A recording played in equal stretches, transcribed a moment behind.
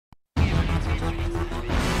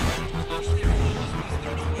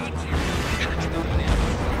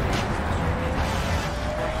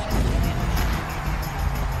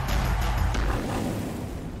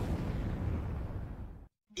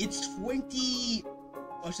20,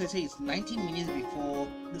 or should I say it's 19 minutes before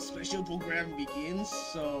the special program begins.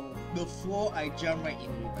 So before I jump right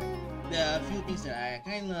into it, there are a few things that I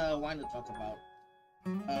kind of want to talk about.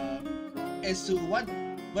 As to what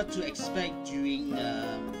to expect during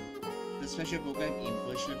the special program in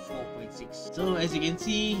version 4.6. So as you can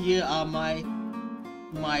see, here are my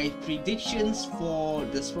predictions for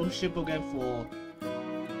the special program for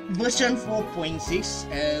version 4.6,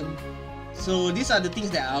 and so these are the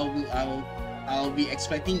things that I'll be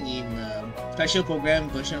expecting in special program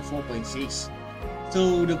version 4.6.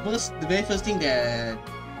 So the very first thing that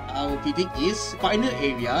I will predict is final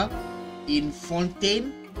area in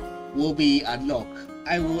Fontaine will be unlocked.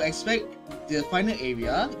 I will expect the final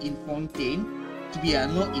area in Fontaine to be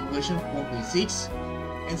unlocked in version 4.6,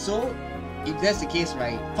 and so if that's the case,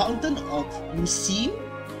 right, Fountain of Lucine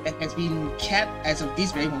that has been capped as of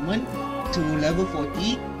this very moment to level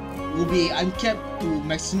 40 will be uncapped to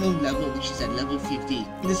maximum level, which is at level 50.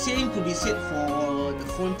 The same could be said for the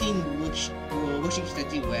Fontaine worship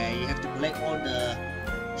statue, where you have to collect all the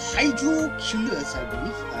Hydro Killers, I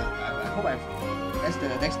believe. I hope that's the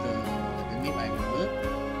name I remember.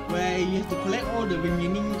 Where you have to collect all the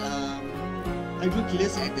remaining Hydro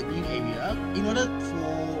Killers at the new area in order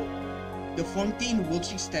for the Fontaine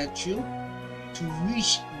worship statue to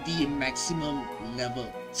reach the maximum level.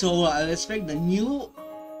 So I expect the new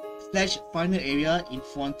final area in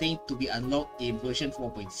Fontaine to be unlocked in version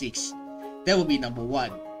 4.6. That will be number 1.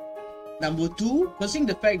 Number 2, considering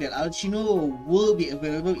the fact that Arlecchino will be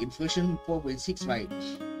available in version 4.6, right,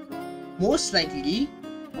 most likely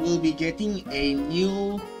we'll be getting a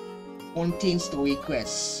new Fontaine story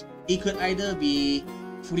quest. It could either be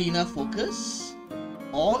Furina focus,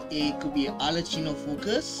 or it could be Arlecchino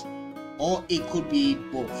focus, or it could be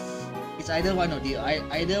both. It's either one of these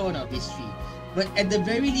three. But at the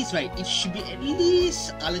very least, right, it should be at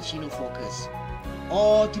least Arlecchino focus.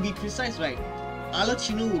 Or to be precise, right,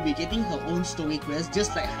 Arlecchino will be getting her own story quest,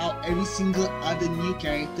 just like how every single other new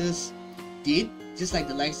characters did, just like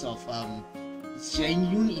the likes of Xian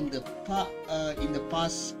Yun in the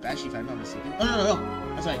past batch, if I'm not mistaken. No,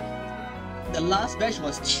 that's right. The last batch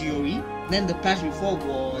was Chiori, then the batch before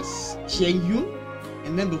was Xian Yun,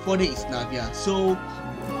 and then before that is Navia. So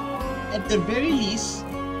at the very least,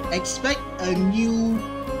 expect a new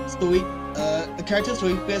story, a character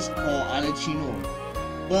story quest for Arlecchino.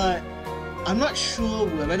 But I'm not sure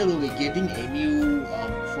whether we'll be getting a new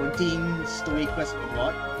Fontaine story quest or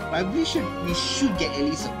not. But I believe we should get at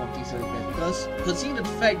least a Fontaine story quest, because considering the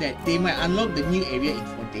fact that they might unlock the new area in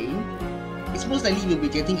Fontaine, it's most likely we'll be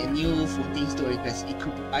getting a new Fontaine story quest. It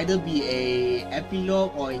could either be a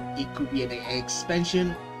epilogue or it could be an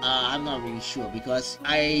expansion. I'm not really sure, because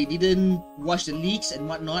I didn't watch the leaks and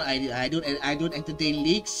whatnot. I don't entertain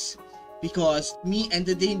leaks, because me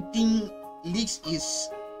entertaining leaks is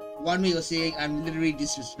one way of saying I'm literally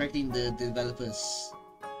disrespecting the developers.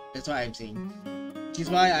 That's what I'm saying. Which is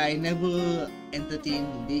why I never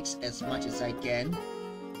entertain leaks as much as I can.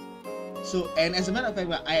 So, and as a matter of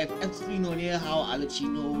fact, I have absolutely no idea how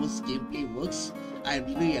Arlecchino's gameplay works. I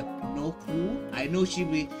really have no clue. I know she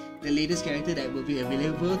will be the latest character that will be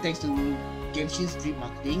available thanks to Genshin's Dream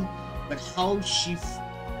marketing, but how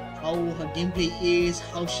her gameplay is,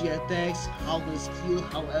 how she attacks, how her skill,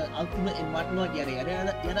 how her ultimate and whatnot, yada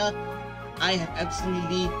yada, I have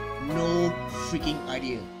absolutely no freaking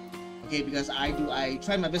idea. Okay, because I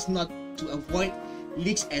try my best not to avoid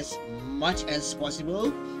leaks as much as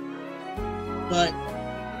possible. But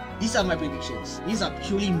these are my predictions. These are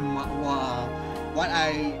purely what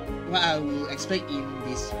I will expect in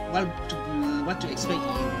this, what to expect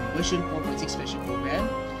in version 4.6 special program.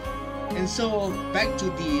 And so back to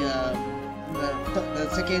the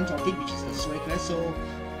second topic, which is the story quest. So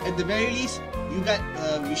at the very least,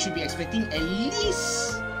 we should be expecting at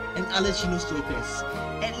least an Arlecchino story quest.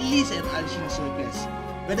 At least an Arlecchino story quest.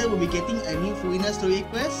 Whether we'll be getting a new Furina story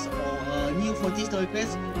quest or a new Fontaine story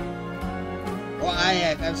quest, or I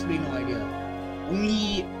have absolutely no idea.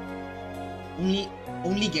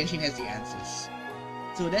 Only Genshin has the answers.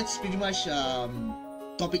 So that's pretty much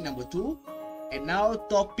topic number 2. And now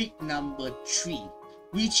topic number 3,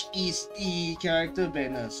 which is the character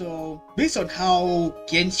banner. So based on how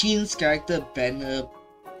Genshin's character banner,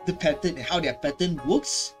 the pattern and how their pattern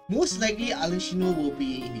works, most likely Arlecchino will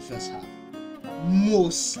be in the first half.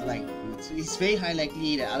 Most likely. So it's very high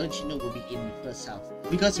likely that Arlecchino will be in the first half.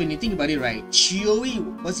 Because when you think about it, right, Chiori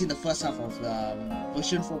was in the first half of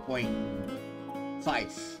version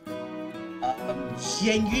 4.5.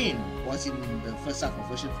 Xian Yun was in the first half of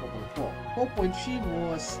version 4.4. 4.3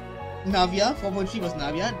 was Navia. 4.3 was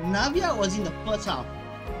Navia. Navia was in the first half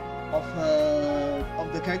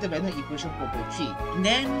of the character banner in version 4.3. And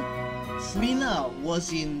then Furina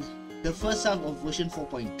was in the first half of version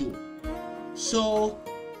 4.2. So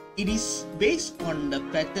it is based on the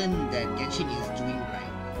pattern that Genshin is doing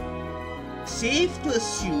right. Safe to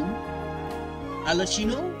assume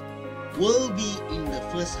Arlecchino will be in the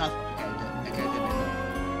first half of the character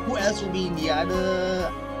banner. Who else will be in the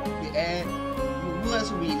other? Who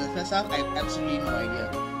else will be in the first half? I have absolutely no idea.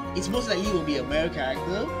 It's most likely will be a male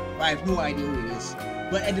character, but I have no idea who it is.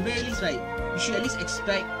 But at the very least, right, you should at least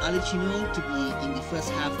expect Arlecchino to be in the first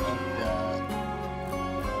half of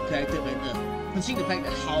the character banner. Considering the fact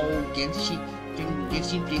that how Genshin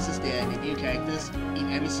places their new characters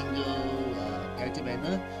in every single character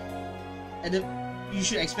banner, and we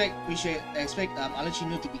should expect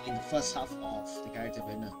Arlecchino to be in the first half of the character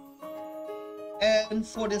banner. And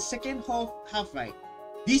for the second half, right,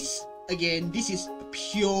 this is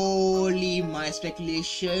purely my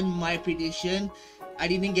speculation, my prediction. I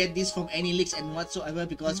didn't get this from any leaks and whatsoever,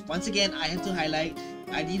 because once again I have to highlight,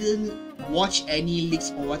 I didn't watch any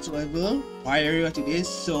leaks or whatsoever prior to this.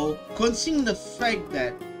 So considering the fact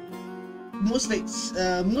that most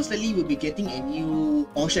likely we'll be getting a new,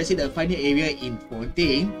 or should I say the final area in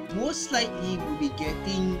Fontaine, most likely we'll be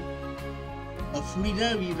getting a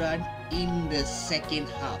Furina rerun in the second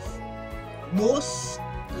half, most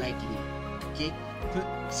likely. Okay,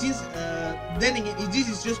 since then again, this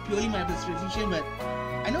is just purely my speculation, but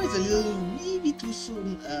I know it's a little maybe too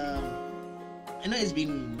soon. I know it's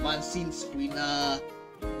been months since Furina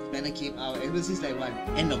banner came out, ever since like what,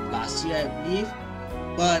 end of last year I believe,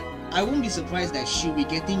 but I won't be surprised that she'll be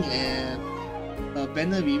getting a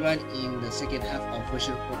banner rerun in the second half of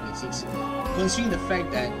version 4.6, considering the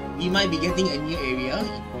fact that we might be getting a new area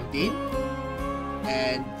in Fontaine,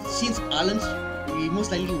 and since we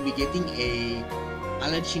most likely will be getting a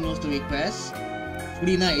Arlecchino story quest,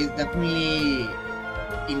 Furina is definitely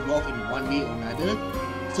involved in one way or another.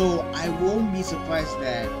 So I won't be surprised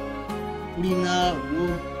that Furina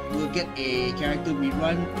will get a character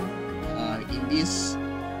rerun in this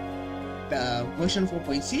version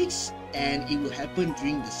 4.6, and it will happen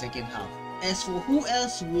during the second half. As for who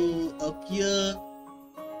else will appear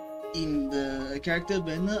in the character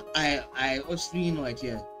banner, I absolutely no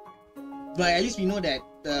idea. But at least we know that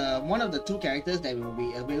one of the two characters that will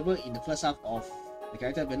be available in the first half of the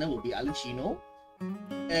character banner will be Arlecchino,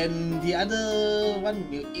 and the other one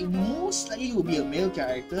most likely will be a male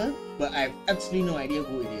character, but I have absolutely no idea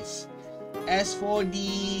who it is. As for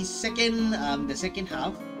the second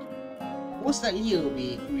half, most likely it will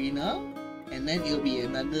be Furina, and then it will be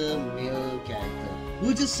another male character.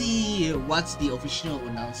 We'll just see what's the official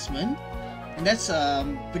announcement, and that's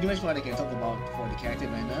pretty much what I can talk about for the character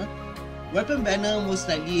banner. Weapon banner most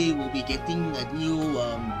likely will be getting a new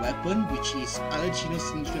weapon, which is Arlecchino's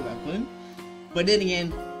signature weapon. But then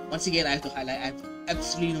again, once again, I have to highlight, I have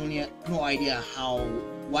absolutely no idea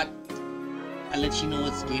what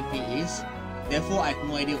Arlecchino's gameplay is. Therefore, I have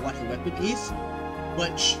no idea what her weapon is.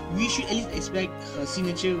 But we should at least expect her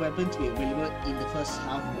signature weapon to be available in the first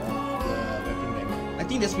half of the weapon banner. I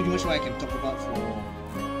think that's pretty much what I can talk about for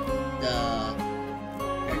the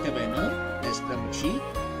character banner. That's number 3.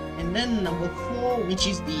 And then number 4, which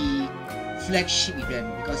is the flagship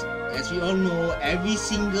event, because as we all know, every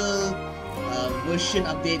single version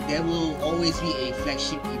update there will always be a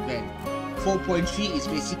flagship event. 4.3 is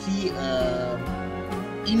basically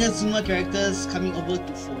Inazuma characters coming over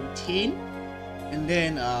to Fontaine, and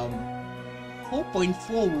then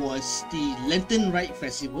 4.4 was the Lantern Ride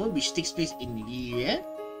Festival, which takes place in Lyfe.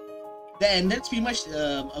 And that's pretty much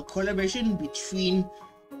a collaboration between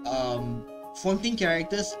Fontaine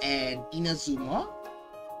characters and Inazuma.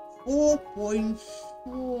 4.4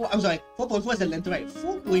 is the Lantern Ride.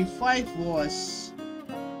 4.5 was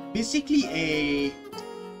basically a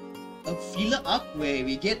filler arc where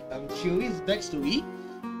we get Kyoi's backstory.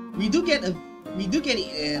 We do get an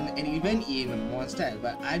event in Mondstadt,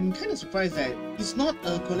 but I'm kind of surprised that it's not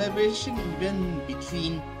a collaboration event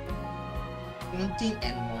between Fontaine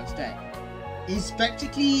and Mondstadt. It's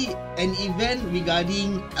practically an event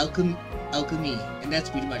regarding alchemy, and that's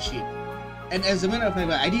pretty much it. And as a matter of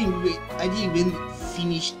fact, I didn't even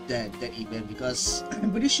finish that event, because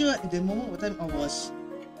I'm pretty sure at the moment of time I was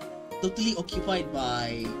totally occupied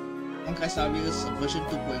by Honkai Star Rail's version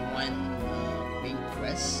 2.1 main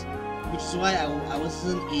quest, which is why I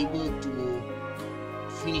wasn't able to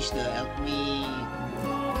finish the alchemy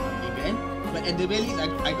event. But at the very least,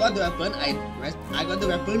 I got the weapon. I got the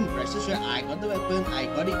weapon. Rest assured, I got the weapon. I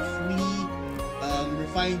got it fully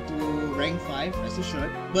refined to rank 5. Rest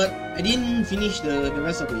assured. But I didn't finish the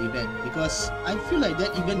rest of the event, because I feel like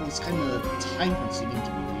that event is kind of time consuming,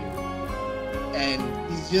 to be real. and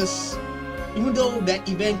it's just, even though that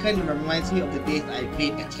event kind of reminds me of the days I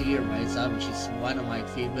played Atelier Ryza, which is one of my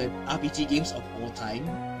favorite RPG games of all time,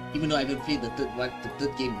 even though I haven't played the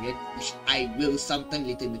third game yet, which I will sometime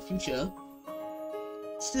later in the future.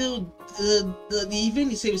 Still, the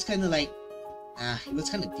event itself is kind of like, it was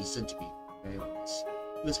kind of decent, to be very honest.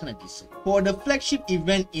 It was kind of decent. For the flagship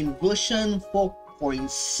event in version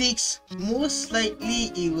 4.6, most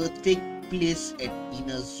likely it will take place at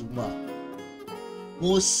Inazuma.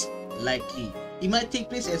 Most likely. It might take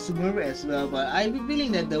place at Sumeru as well, but I have a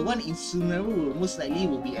feeling that the one in Sumeru will most likely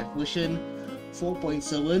will be at version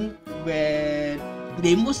 4.7, where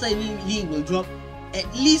they most likely will drop at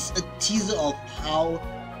least a teaser of how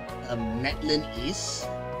Natlan is.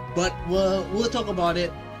 But we'll talk about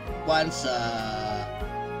it once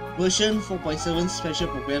version 4.7 special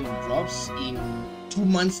program drops in 2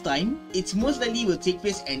 months time. It's most likely will take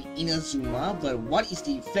place at Inazuma, but what is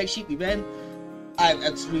the flagship event? I have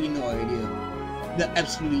absolutely no idea.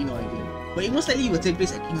 Absolutely no idea. But it most likely will take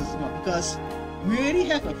place at Inazuma because we already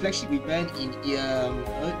have a flagship event in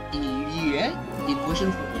Lyfe in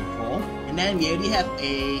version 4.4, and then we already have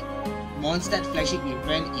a Mondstadt flagship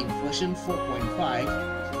event in version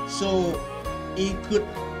 4.5. So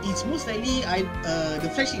it's most likely the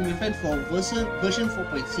flagship event for version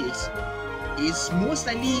 4.6 is most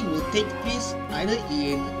likely will take place either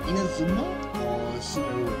in Inazuma or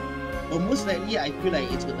Sumeru. But most likely I feel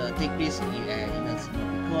like it's gonna take place in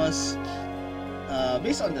Inazuma because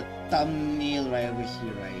based on the thumbnail right over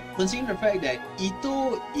here, right? Considering the fact that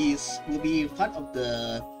Ito will be part of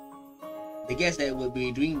the guest that will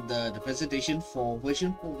be doing the presentation for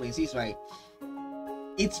version 4.6, right?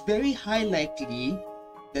 It's very high likely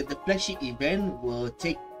that the flagship event will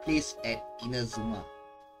take place at Inazuma.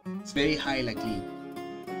 It's very high likely.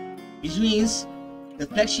 Which means the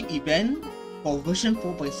flagship event for version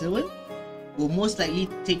 4.7 will most likely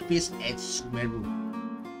take place at Sumeru.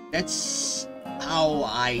 That's how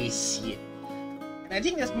I see it. And I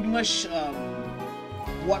think that's pretty much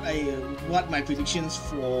what my predictions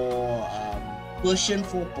for version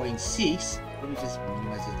 4.6. Let me just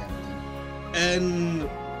minimize it everything. And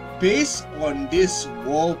based on this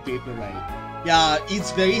wallpaper, right? Yeah,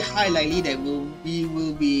 it's very high likely that we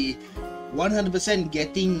will be 100%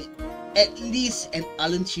 getting at least an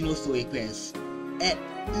Arlecchino story quest. At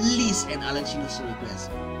least an Arlecchino story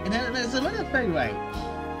quest. And then, as a matter of fact, right,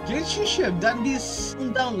 Genshin should have done this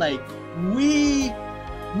down like way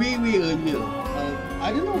earlier.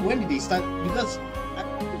 I don't know when did they start, because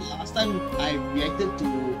last time I reacted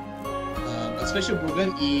to a special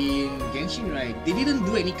program in Genshin, right, they didn't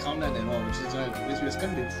do any countdown at all, which was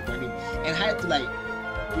kind of disappointing. And I had to like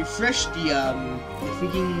refresh the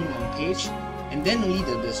freaking page, and then only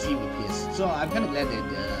the stream appears. So I'm kind of glad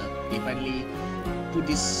that they finally put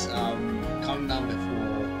this countdown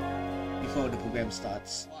before the program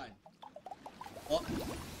starts. Oh.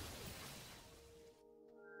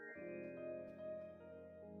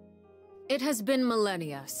 It has been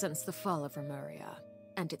millennia since the fall of Remuria,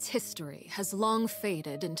 and its history has long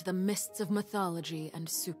faded into the mists of mythology and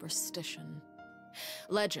superstition.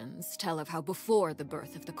 Legends tell of how before the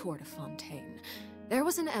birth of the Court of Fontaine, there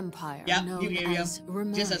was an empire known as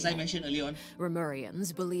Remuria. Just as I mentioned earlier on.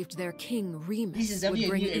 Remurians believed their king Remus would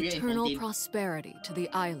bring eternal prosperity to the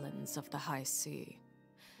islands of the High Sea.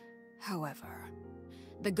 However,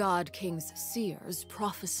 the God King's seers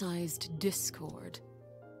prophesied discord.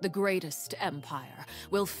 The greatest empire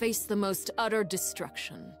will face the most utter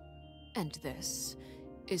destruction, and this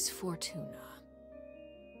is Fortuna.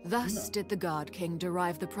 Thus did the God King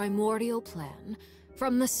derive the primordial plan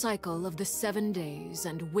from the cycle of the 7 days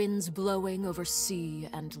and winds blowing over sea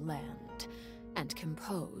and land, and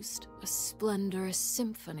composed a splendorous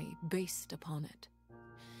symphony based upon it.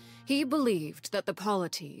 He believed that the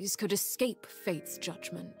polities could escape fate's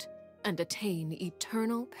judgment and attain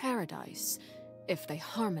eternal paradise if they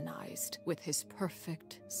harmonized with his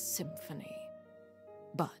perfect symphony.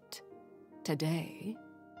 But today...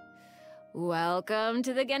 Welcome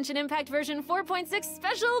to the Genshin Impact version 4.6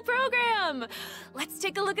 special program! Let's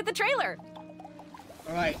take a look at the trailer!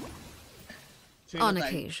 Alright. On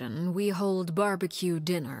occasion, we hold barbecue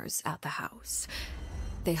dinners at the house.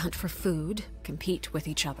 They hunt for food, compete with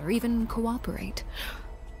each other, even cooperate.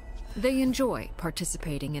 They enjoy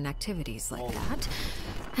participating in activities like that,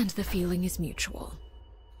 and the feeling is mutual.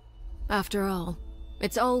 After all,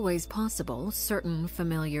 it's always possible certain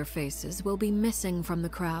familiar faces will be missing from the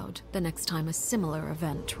crowd the next time a similar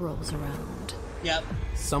event rolls around. Yep.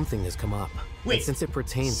 Something has come up. Wait, and since it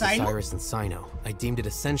pertains to Cyrus and Cyno, I deemed it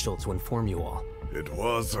essential to inform you all. It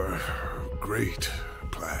was a great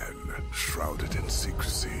plan, shrouded in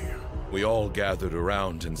secrecy. we all gathered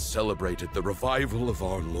around and celebrated the revival of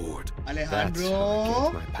our Lord. That's how I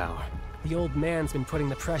gained my power. The old man's been putting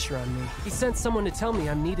the pressure on me. He sent someone to tell me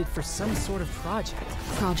I'm needed for some sort of project.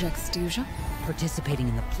 Project Stuja? Participating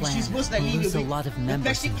in the plan will lose a lot of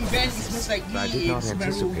members. I did not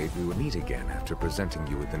anticipate we would meet again after presenting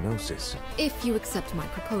you with the Gnosis. If you accept my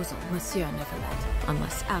proposal, Monsieur Neverlet,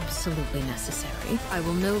 unless absolutely necessary, I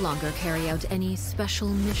will no longer carry out any special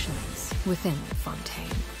missions within Fontaine.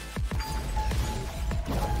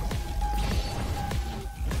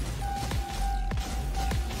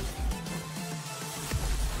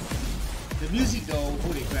 The music though,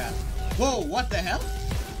 holy crap. Whoa, what the hell?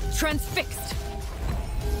 Transfixed!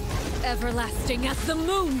 Everlasting as the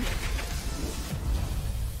moon!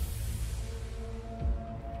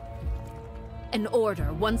 An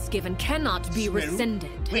order once given cannot be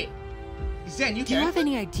rescinded. Wait, is that a new Do you have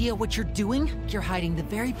any idea what you're doing? You're hiding the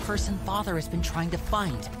very person Father has been trying to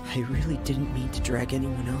find. I really didn't mean to drag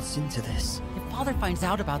anyone else into this. If Father finds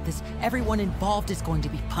out about this, everyone involved is going to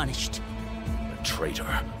be punished. A traitor.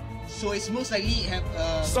 So it's most likely have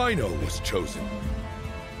Cyno was chosen,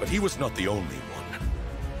 but he was not the only one.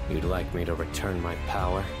 You'd like me to return my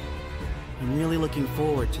power? I'm really looking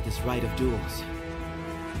forward to this rite of duels.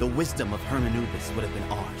 The wisdom of Hermanubis would have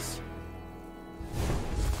been ours.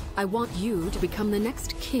 I want you to become the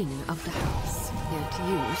next king of the house. Yet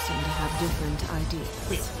you seem to have different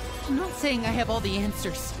ideas. I'm not saying I have all the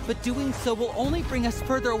answers, but doing so will only bring us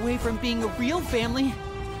further away from being a real family.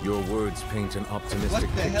 Your words paint an optimistic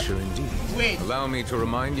picture indeed. Wait. Allow me to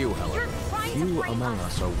remind you, however, few among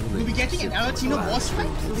us are willing We'll be getting an Arlecchino boss fight?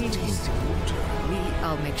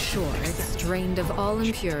 I'll make sure it's drained of all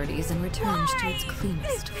impurities and returned to its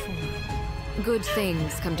cleanest form. Good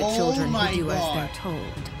things come to children who do as they're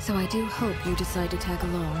told. So I do hope you decide to tag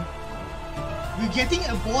along. We're getting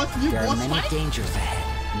a new boss fight? There are many dangers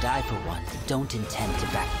ahead, and I, for one, don't intend to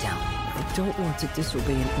back down. I don't want to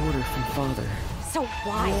disobey an order from Father. So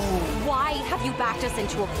why have you backed us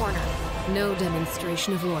into a corner? No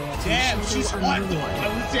demonstration of loyalty Damn, she's shall go hot. unrewarded.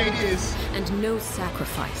 I would say it is. And no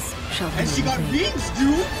sacrifice shall be And she got in vain. wings,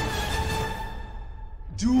 dude.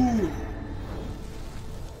 Dude.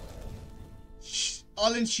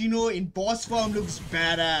 Arlecchino in boss form looks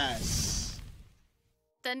badass.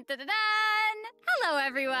 Dun dun dun dun! Hello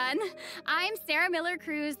everyone! I'm Sarah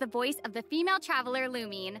Miller-Cruz, the voice of the female traveler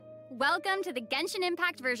Lumine. Welcome to the Genshin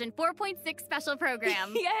Impact version 4.6 special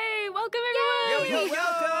program. Yay! Welcome everyone! Yo,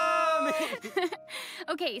 welcome!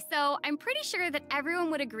 Okay, so I'm pretty sure that everyone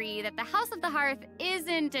would agree that the House of the Hearth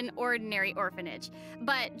isn't an ordinary orphanage.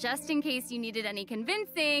 But just in case you needed any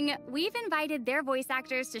convincing, we've invited their voice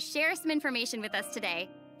actors to share some information with us today.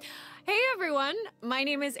 Hey everyone, my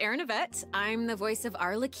name is Erin Yvette. I'm the voice of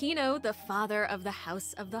Arlecchino, the father of the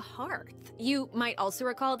House of the Hearth. You might also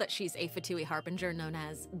recall that she's a Fatui harbinger known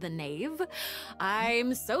as the Knave.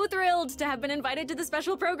 I'm so thrilled to have been invited to the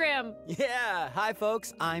special program. Yeah, hi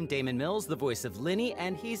folks, I'm Damon Mills, the voice of Linny,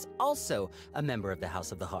 and he's also a member of the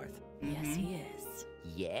House of the Hearth. Yes, he is.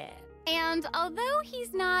 Yeah. And although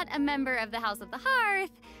he's not a member of the House of the Hearth,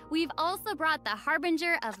 we've also brought the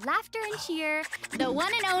Harbinger of Laughter and Cheer, the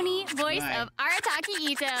one and only voice of Arataki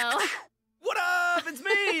Ito. What up? It's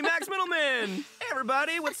me, Max Middleman. Hey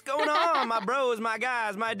everybody, what's going on? My bros, my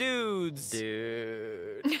guys, my dudes.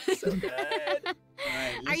 Dude, so good.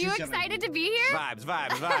 Are you excited to be here? Vibes, vibes,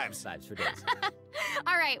 vibes. Vibes for days.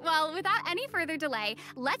 All right, well, without any further delay,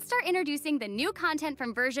 let's start introducing the new content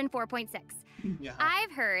from version 4.6. Yeah.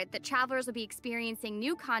 I've heard that travelers will be experiencing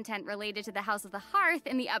new content related to the House of the Hearth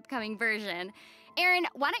in the upcoming version. Erin,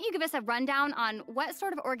 why don't you give us a rundown on what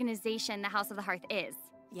sort of organization the House of the Hearth is?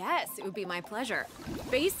 Yes, it would be my pleasure.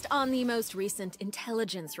 Based on the most recent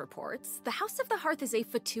intelligence reports, the House of the Hearth is a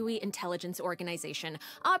Fatui intelligence organization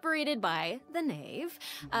operated by the Knave.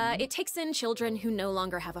 It takes in children who no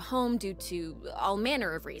longer have a home due to all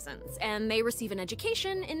manner of reasons, and they receive an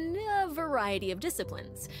education in a variety of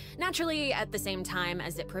disciplines. Naturally, at the same time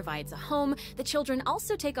as it provides a home, the children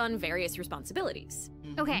also take on various responsibilities.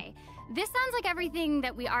 Okay, this sounds like everything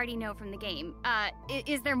that we already know from the game.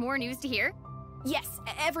 Is there more news to hear? Yes,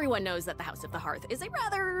 everyone knows that the House of the Hearth is a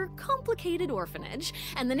rather complicated orphanage,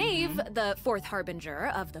 and the Knave, the fourth harbinger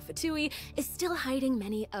of the Fatui, is still hiding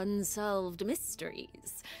many unsolved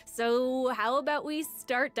mysteries. So how about we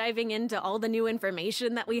start diving into all the new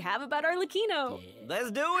information that we have about Arlecchino? Let's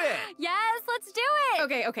do it! Yes, let's do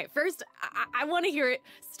it! Okay, first, I want to hear it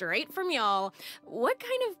straight from y'all. What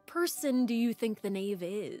kind of person do you think the Knave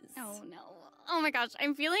is? Oh no. Oh my gosh,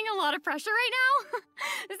 I'm feeling a lot of pressure right now.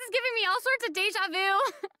 This is giving me all sorts of deja vu.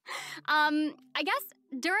 I guess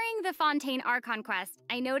during the Fontaine Archon quest,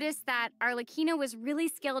 I noticed that Arlecchino was really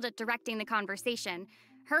skilled at directing the conversation.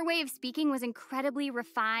 Her way of speaking was incredibly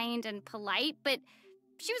refined and polite, but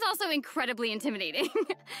she was also incredibly intimidating.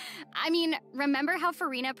 I mean, remember how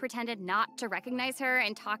Farina pretended not to recognize her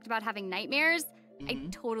and talked about having nightmares? I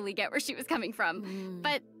totally get where she was coming from.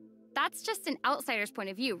 But that's just an outsider's point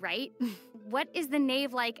of view, right? What is the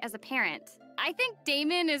knave like as a parent? I think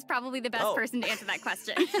Damon is probably the best person to answer that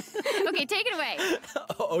question. Okay, take it away.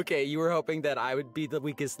 Okay, you were hoping that I would be the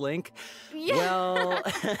weakest link? Yeah. Well,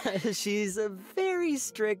 she's a very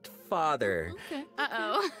strict father. Okay.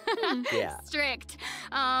 Uh-oh. Yeah. Strict.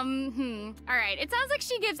 All right, it sounds like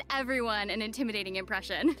she gives everyone an intimidating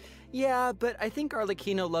impression. Yeah, but I think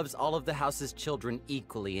Arlecchino loves all of the house's children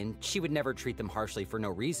equally, and she would never treat them harshly for no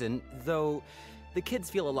reason, though the kids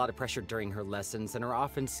feel a lot of pressure during her lessons and are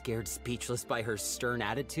often scared speechless by her stern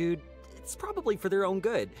attitude. It's probably for their own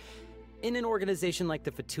good. In an organization like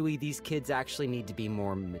the Fatui, these kids actually need to be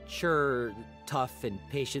more mature, tough, and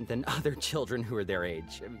patient than other children who are their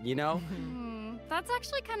age, you know? That's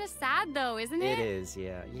actually kind of sad, though, isn't it? It is,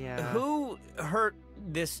 yeah. Who hurt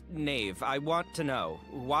this knave? I want to know.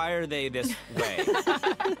 Why are they this way?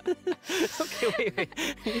 Okay, wait.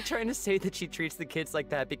 Are you trying to say that she treats the kids like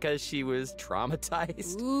that because she was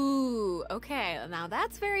traumatized? Ooh, okay. Now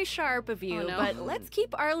that's very sharp of you, but let's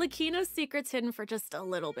keep Arlecchino's secrets hidden for just a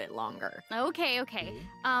little bit longer. Okay.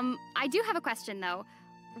 I do have a question, though.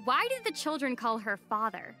 Why did the children call her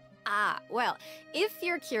father? Well, if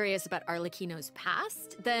you're curious about Arlecchino's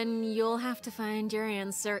past, then you'll have to find your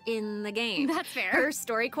answer in the game. That's fair. Her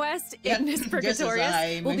story quest, Ignis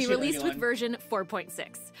Purgatorius, will be released with version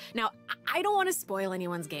 4.6. Now, I don't want to spoil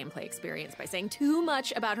anyone's gameplay experience by saying too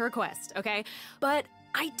much about her quest, okay? But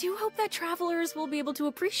I do hope that travelers will be able to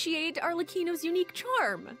appreciate Arlecchino's unique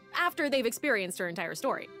charm after they've experienced her entire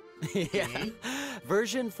story. Yeah.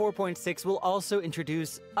 Version 4.6 will also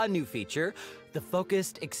introduce a new feature, the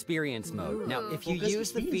Focused Experience mode. Now, if you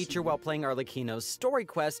use the feature while playing Arlecchino's story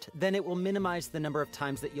quest, then it will minimize the number of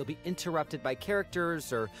times that you'll be interrupted by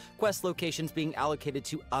characters or quest locations being allocated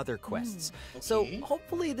to other quests. So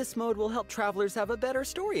hopefully this mode will help travelers have a better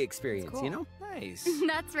story experience, you know? Nice.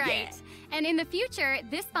 That's right. Yeah. And in the future,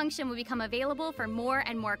 this function will become available for more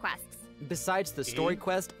and more quests. Besides the story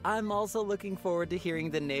quest, I'm also looking forward to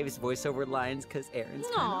hearing the Knave's voiceover lines because Erin's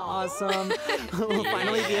kind of awesome. We'll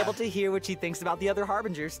finally be able to hear what she thinks about the other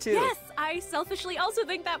Harbingers, too. Yes, I selfishly also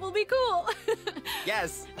think that will be cool.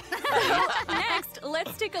 Yes. Next,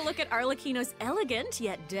 let's take a look at Arlecchino's elegant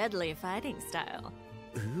yet deadly fighting style.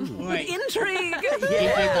 Ooh. Intrigue!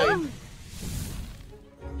 Yeah.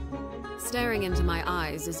 Staring into my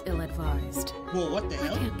eyes is ill-advised. Whoa, what the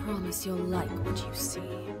hell? I can't promise you'll like what you see.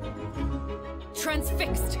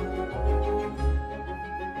 Transfixed!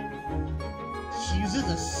 She uses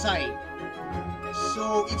a sight.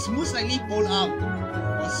 So it's most likely pole arm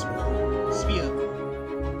or spear.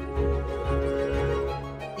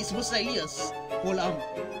 It's most likely a pole arm.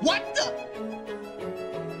 What the?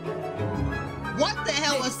 What the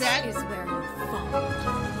hell was that? This is where you fall.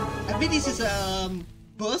 I bet this is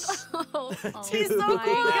burst. She's so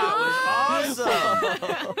cool! That was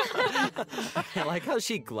awesome! I like how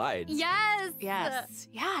she glides. Yes!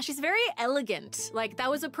 Yeah, she's very elegant. Like,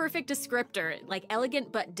 that was a perfect descriptor. Like,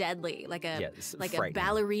 elegant but deadly. Like a a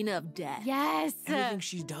ballerina of death. Yes! Everything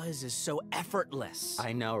she does is so effortless.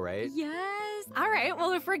 I know, right? Yes! Alright,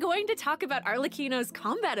 well, if we're going to talk about Arlecchino's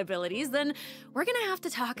combat abilities, then we're gonna have to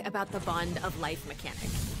talk about the Bond of Life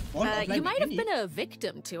mechanic. You might have been a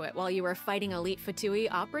victim to it while you were fighting elite Fatui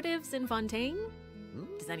operatives in Fontaine.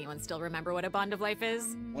 Does anyone still remember what a Bond of Life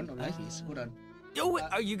is? Bond of Life is, hold on. Oh,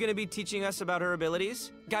 are you going to be teaching us about her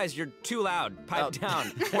abilities? Guys, you're too loud. Pipe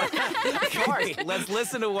down. Sorry, let's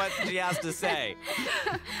listen to what she has to say.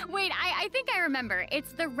 Wait, I think I remember.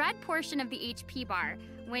 It's the red portion of the HP bar.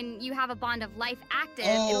 When you have a Bond of Life active,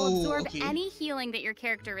 it'll absorb any healing that your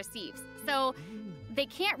character receives. So they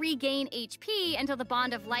can't regain HP until the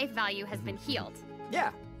Bond of Life value has been healed.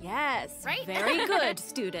 Yeah. Yes, right? Very good,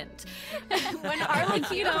 student. When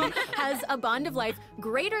Arlecchino has a Bond of Life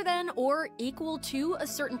greater than or equal to a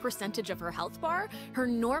certain percentage of her health bar, her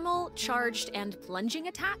normal, charged, and plunging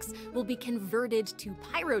attacks will be converted to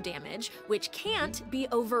pyro damage, which can't be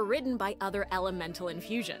overridden by other elemental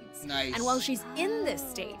infusions. Nice. And while she's in this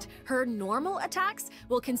state, her normal attacks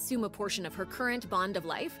will consume a portion of her current Bond of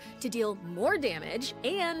Life to deal more damage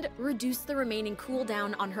and reduce the remaining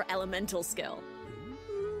cooldown on her elemental skill.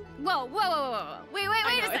 Whoa. Wait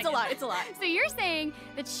a second. It's a lot. So you're saying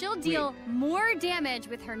that she'll deal more damage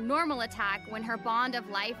with her normal attack when her bond of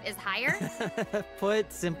life is higher?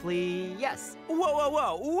 Put simply, yes.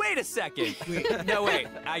 Whoa, wait a second. No, wait,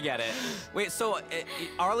 I get it. Wait, so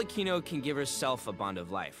Arlecchino can give herself a bond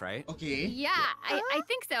of life, right? Okay. Yeah, I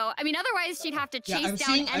think so. I mean, otherwise she'd have to chase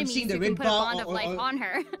down enemies who the can red put a bar bond of life on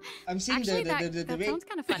her. I'm seeing Actually, the that red, sounds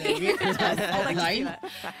kind of funny. line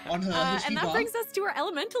on her HP and that bar. brings us to her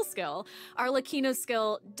elemental skill. Arlecchino's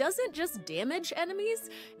skill doesn't just damage enemies,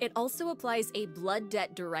 it also applies a blood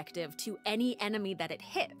debt directive to any enemy that it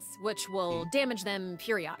hits, which will damage them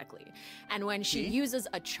periodically. And when she uses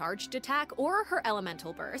a charged attack or her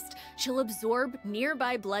elemental burst, she'll absorb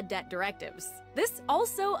nearby blood debt directives. This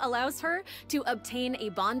also allows her to obtain a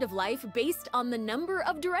bond of life based on the number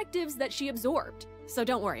of directives that she absorbed. So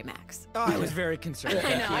don't worry, Max. Oh, I was very concerned.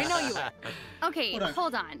 I know you were. Okay,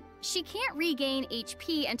 hold on. She can't regain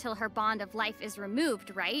HP until her bond of life is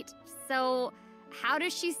removed, right? So how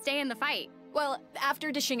does she stay in the fight? Well,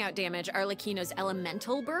 after dishing out damage, Arlecchino's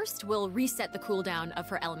elemental burst will reset the cooldown of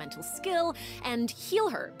her elemental skill and heal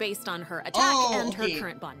her based on her attack and her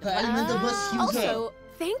current bond of life. Elemental burst heals also,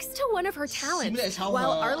 thanks to one of her talents,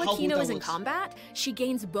 while Arlecchino is in combat, she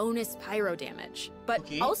gains bonus pyro damage, but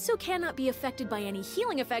also cannot be affected by any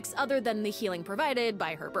healing effects other than the healing provided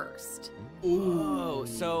by her burst. Oh,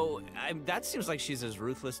 so that seems like she's as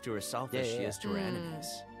ruthless to herself as she is to her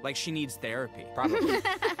enemies. Like she needs therapy. Probably.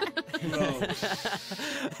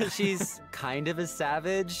 She's kind of a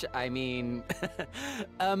savage. I mean,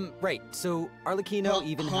 right. So Arlecchino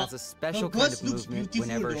even has a special kind of movement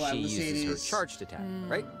whenever she uses her charged attack,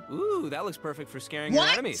 right? Ooh, that looks perfect for scaring her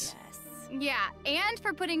enemies. Yeah, and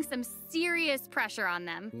for putting some serious pressure on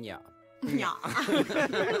them. Yeah.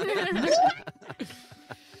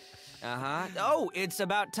 Oh, it's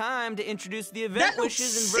about time to introduce the event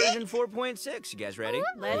wishes in version 4.6. You guys ready?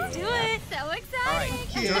 Let's do it. So exciting. All right.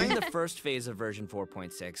 During the first phase of version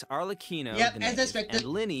 4.6, Arlecchino and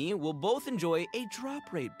Linny will both enjoy a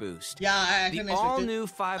drop rate boost. Yeah, the all-new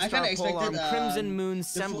 5-star poll on Crimson Moon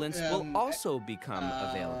Semblance will also become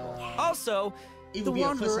available. Also, the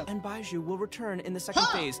Wanderer and Baiju will return in the second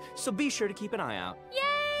phase, so be sure to keep an eye out. Yay!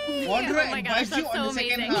 Wanderer oh my and gosh, Baiju that's on so the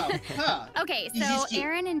second amazing. half. Okay, so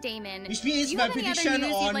Aaron and Damon, which means do you my have any other prediction news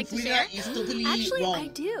you'd on like to Frida share? is totally Actually, wrong. I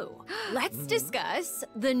do. Let's discuss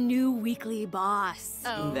the new weekly boss.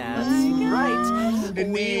 Oh. That's right. The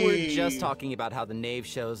We were Knave. just talking about how the Knave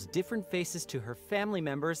shows different faces to her family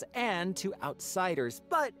members and to outsiders,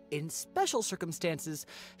 but in special circumstances,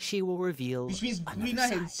 she will reveal Which means another Frida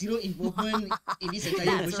side. has zero involvement in this entire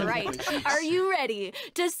That's version. right. Are you ready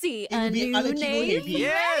to see will a be new Arlecchino name? heavy.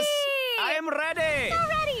 Yes! I am ready! So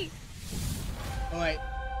ready. Alright.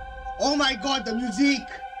 Oh my god, the music!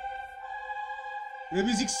 The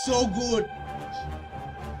music's so good!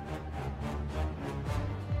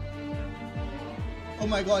 Oh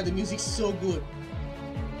my god, the music's so good.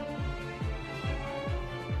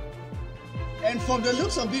 And from the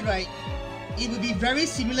looks of it, right, it will be very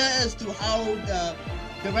similar as to how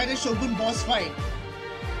the Rider Shogun boss fight.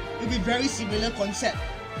 It will be very similar concept.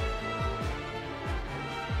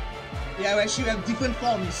 Yeah, where she will have different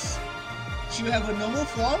forms. She will have a normal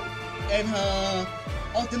form and her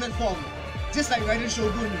alternate form. Just like Rider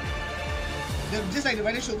Shogun. Just like the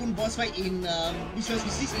Rider Shogun boss fight in which was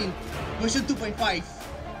released in version 2.5.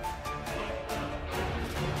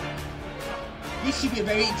 This should be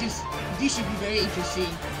very interesting.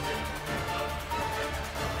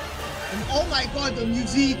 And oh my god, the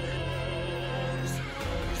music!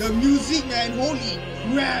 The music, man, holy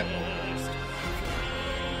crap!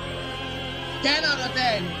 10 out of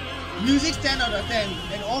 10! Music's 10 out of 10,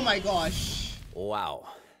 and oh my gosh. Wow.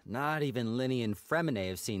 Not even Linny and Fremine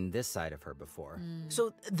have seen this side of her before.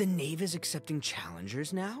 So the Knave is accepting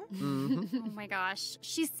challengers now? Oh my gosh,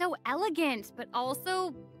 she's so elegant, but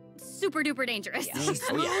also super duper dangerous.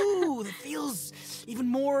 Ooh, it feels even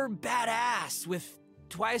more badass with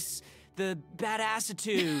twice the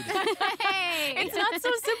badassitude. Hey! It's not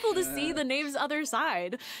so simple to see the Knave's other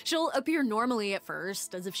side. She'll appear normally at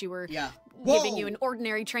first, as if she were giving you an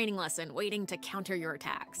ordinary training lesson, waiting to counter your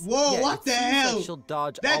attacks. Whoa, Yeah, what the it seems hell? Like she'll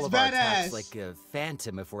dodge That's all of our attacks badass. like a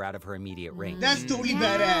phantom if we're out of her immediate range. That's totally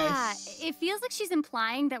Yeah, badass. it feels like she's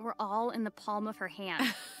implying that we're all in the palm of her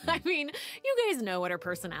hand. I mean, you guys know what her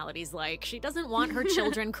personality's like. She doesn't want her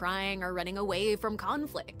children crying or running away from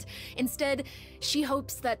conflict. Instead, she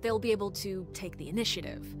hopes that they'll be able to take the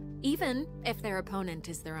initiative, even if their opponent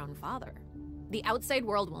is their own father. The outside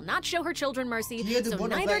world will not show her children mercy, Clear the so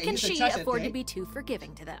border neither by can use a she charge afford to attack. be too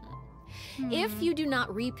forgiving to them. If you do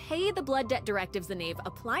not repay the blood debt directives the Knave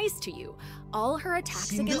applies to you, all her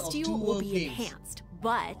attacks against you will be enhanced.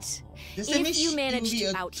 But if you manage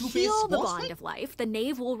to out-heal the bond of life, the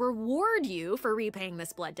Knave will reward you for repaying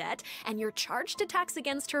this blood debt, and your charged attacks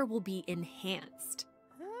against her will be enhanced.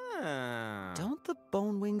 Don't the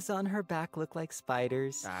bone wings on her back look like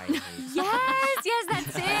spiders? Yes,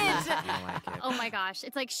 that's it. I like it. Oh my gosh,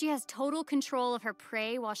 it's like she has total control of her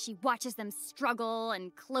prey while she watches them struggle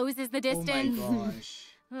and closes the distance. Oh my gosh.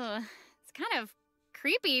 Ugh, it's kind of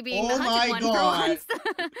creepy being the hunted one for once.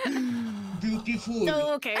 Beautiful.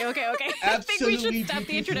 Oh, okay. I think we should stop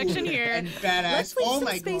the introduction here. And badass. Let's leave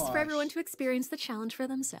some space for everyone to experience the challenge for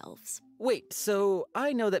themselves. Wait, so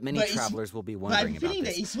I know that many travelers will be wondering about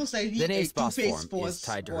this. The Knave's boss form is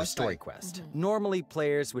tied to her story quest. Normally,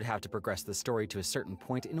 players would have to progress the story to a certain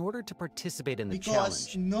point in order to participate in the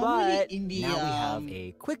challenge. But now we have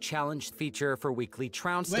a quick challenge feature for weekly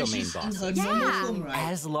Trounce domain bosses.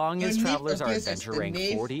 As long as travelers are adventure rank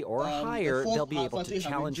 40 or higher, they'll be able to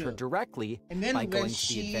challenge her directly by going to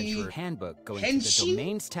the Adventurer Handbook, going to the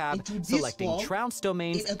Domains tab, selecting Trounce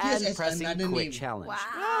domains, and pressing Quick Challenge.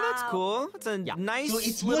 Oh, that's cool. It's a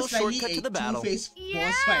nice little shortcut to the battle.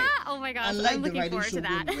 Yeah! Oh my gosh, I'm looking forward to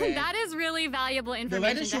that. That is really valuable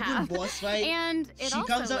information to have. And it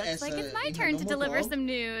also looks like it's my turn to deliver some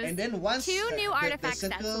news. And then once 2 new artifact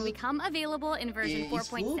sets will become available in version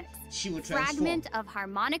 4.6. Fragment of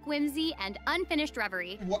Harmonic Whimsy and Unfinished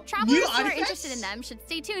Reverie. Travelers who are interested in them should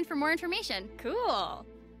stay tuned for more information. Cool.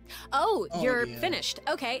 Oh, you're finished.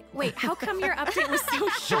 Okay, wait, how come your update was so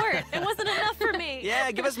short? It wasn't enough for me.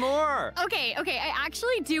 Yeah, give us more. Okay, I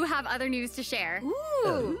actually do have other news to share.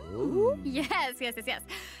 Ooh. Yes.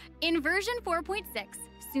 In version 4.6,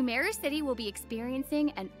 Sumeru City will be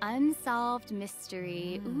experiencing an unsolved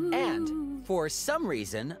mystery. Ooh. And for some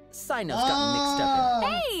reason, Cynos got mixed up in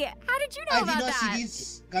it. Hey, how did you know about that? I did not see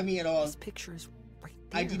this coming at all. This picture is right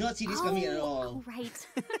there. I did not see this coming at all. Oh, right.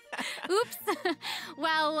 Oops.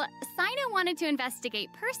 Well, Cyno wanted to investigate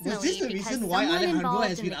personally Was this the because reason why someone Alejandro involved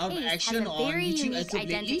has in been the out of case action has a on very YouTube unique as of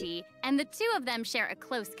lately? identity, and the two of them share a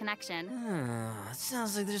close connection.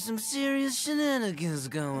 Sounds like there's some serious shenanigans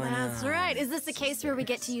going on. That's right. Is this a case where we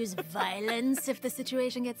get to use violence if the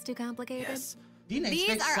situation gets too complicated? Yes.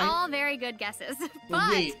 These are all very good guesses,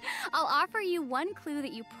 but I'll offer you one clue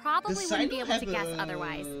that you probably wouldn't be able to guess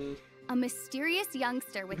otherwise. A mysterious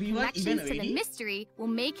youngster with connections to the mystery will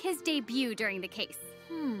make his debut during the case.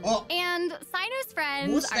 And Cyno's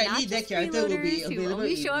friends are not just freeloaders who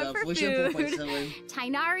only show up for food.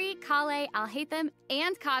 Tainari, Kale, Alhaitham,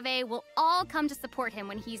 and Kaveh will all come to support him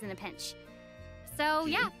when he's in a pinch. So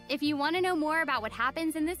yeah, if you want to know more about what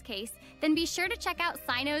happens in this case, then be sure to check out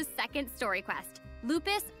Cyno's second story quest,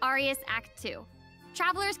 Lupus Aureus Act 2.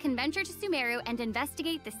 Travelers can venture to Sumeru and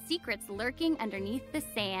investigate the secrets lurking underneath the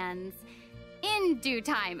sands. In due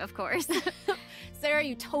time, of course. Sarah,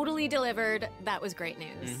 you totally delivered. That was great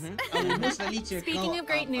news. Speaking of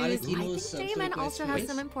great news, I think Damon also has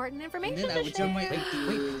some important information to share.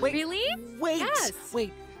 Wait. Really? Wait. Yes.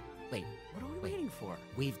 Wait. What are we waiting for?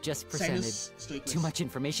 We've just presented too much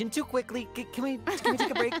information too quickly. Can we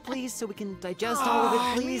take a break, please, so we can digest all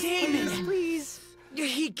of it, please? Damon, please.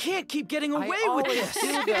 He can't keep getting away with this.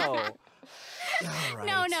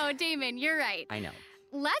 No, Damon, you're right. I know.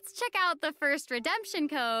 Let's check out the first redemption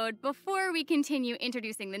code before we continue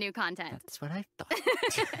introducing the new content. That's what I thought.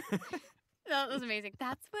 That was amazing.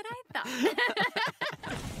 That's what I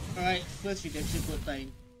thought. Alright, first redemption code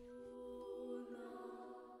time.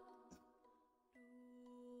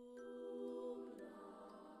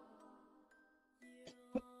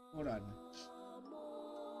 Hold on.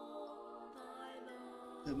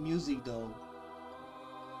 The music though.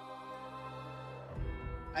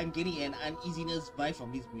 I'm getting an uneasiness vibe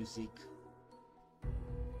from this music.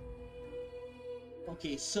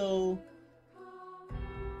 Okay, so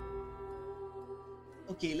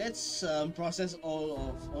let's process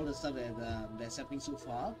all the stuff that's happening so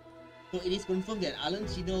far. So it is confirmed that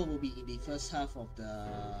Arlecchino will be in the first half of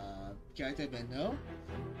the character banner,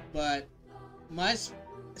 but my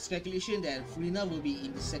speculation that Furina will be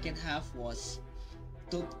in the second half was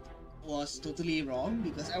totally wrong,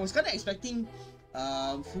 because I was kind of expecting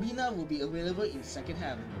Furina will be available in the second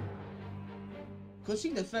half.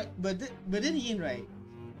 Considering the fact, but then again, right?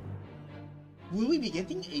 Will we be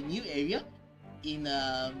getting a new area in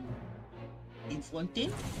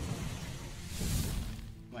Fontaine?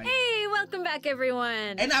 Right. Hey, welcome back,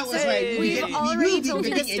 everyone. And I was right. We've already told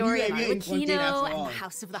you the story of Arlecchino and the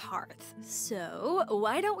House of the Hearth. So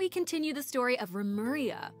why don't we continue the story of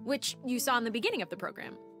Remuria, which you saw in the beginning of the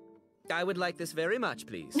program? I would like this very much,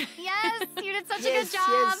 please. Yes, you did such a good job.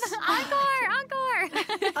 Yes.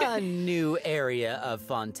 Encore. A new area of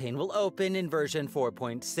Fontaine will open in version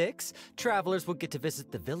 4.6. Travelers will get to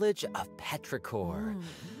visit the village of Petrichor.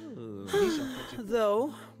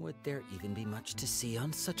 Though, would there even be much to see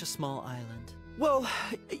on such a small island? Well,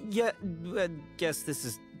 yeah, guess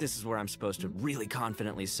this is where I'm supposed to really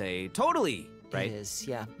confidently say totally, right? It is,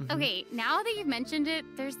 yeah. Okay, now that you've mentioned it,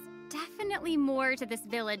 there's definitely more to this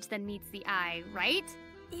village than meets the eye, right?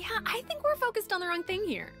 Yeah, I think we're focused on the wrong thing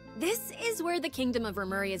here. This is where the kingdom of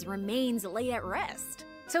Remuria's remains lay at rest.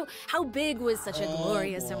 So how big was such a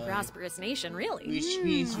glorious and prosperous nation, really? Which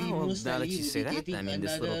means we most now that likely you say that, I mean,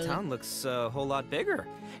 this little town looks a whole lot bigger.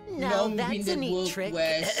 Now that's a neat trick.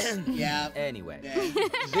 Yeah. Anyway,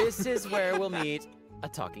 this is where we'll meet a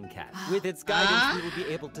talking cat. With its guidance, we will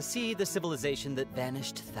be able to see the civilization that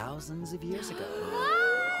vanished thousands of years ago.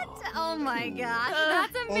 Oh my gosh,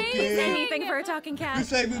 that's amazing! Okay. Anything for a talking cat.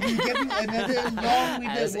 Looks like we'll be getting another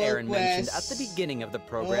long-winded As Aaron quest. mentioned at the beginning of the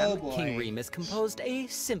program, King Remus composed a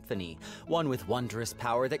symphony, one with wondrous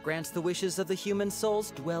power that grants the wishes of the human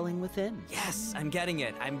souls dwelling within. Yes, I'm getting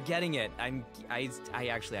it. I'm getting it. I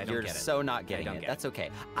actually don't You're get it. so not getting it. Get That's okay.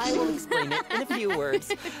 I will explain it in a few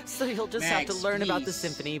words. So you'll just have to learn about the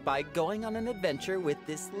symphony by going on an adventure with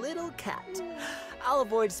this little cat. I'll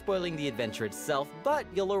avoid spoiling the adventure itself, but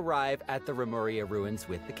you'll arrive at the Remuria ruins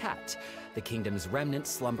with the cat. The kingdom's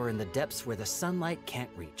remnants slumber in the depths where the sunlight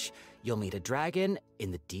can't reach. You'll meet a dragon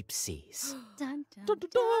in the deep seas. Dun, dun,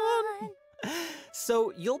 dun.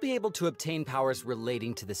 So you'll be able to obtain powers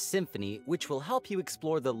relating to the symphony, which will help you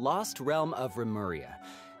explore the lost realm of Remuria.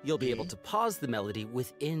 You'll be able to pause the melody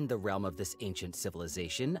within the realm of this ancient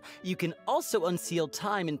civilization. You can also unseal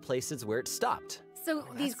time in places where it stopped. So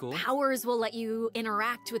these powers will let you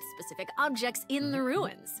interact with specific objects in the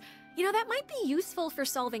ruins. You know, that might be useful for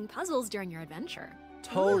solving puzzles during your adventure.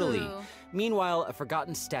 Totally. Ooh. Meanwhile, a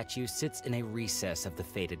forgotten statue sits in a recess of the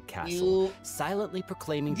fated castle, silently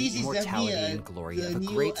proclaiming the immortality and glory of a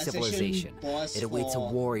great civilization. It awaits a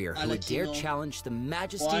warrior who would dare challenge the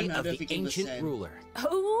majesty of the ancient ruler.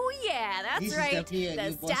 Oh yeah, that's right.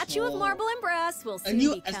 The statue of marble and brass will soon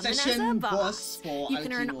be coming as a boss. You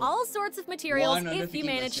can earn all sorts of materials if you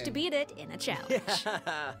manage to beat it in a challenge.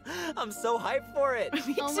 I'm so hyped for it.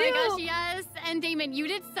 Me Oh too. my gosh, yes. And Damon, you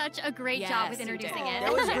did such a great job with introducing it.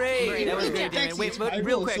 That was great. That was great, Damon. Wait, but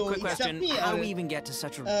real quick, So quick it's question. definitely How do we even get to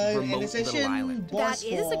such a remote little island? That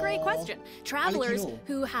is a great question. Travelers Arlecchino.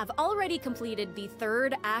 who have already completed the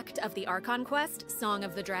third act of the Archon quest, Song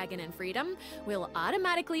of the Dragon and Freedom, will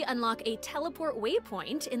automatically unlock a teleport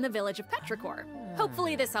waypoint in the village of Petrichor.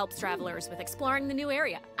 Hopefully this helps travelers with exploring the new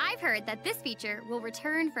area. I've heard that this feature will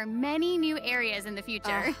return for many new areas in the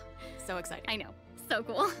future. So exciting. I know. So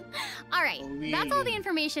cool. All right, Oh, that's all the really?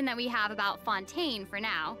 information that we have about Fontaine for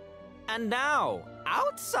now. And now,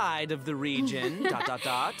 outside of the region, ...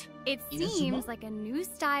 It Inazuma? seems like a new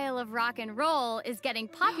style of rock and roll is getting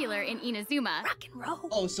popular in Inazuma. Rock and roll.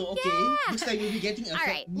 Oh, so okay. Looks like we'll be getting a All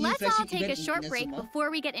right, new let's all flagship take a event in short break Inazuma.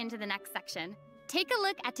 before we get into the next section. Take a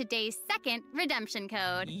look at today's second redemption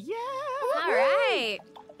code. Yeah! All right.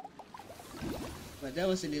 But that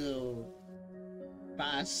was a little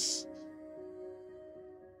fast.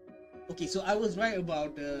 Okay, so I was right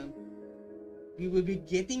about we will be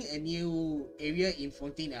getting a new area in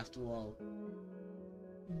Fontaine after all.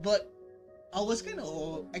 But I was kind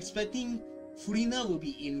of expecting Furina will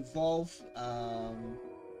be involved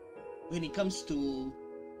when it comes to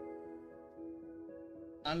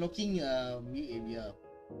unlocking a new area.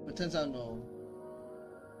 But turns out no.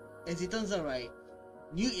 As it turns out, right,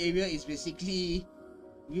 new area is basically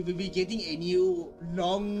we will be getting a new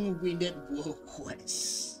long-winded world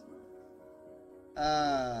quest.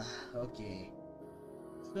 Okay.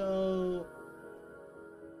 So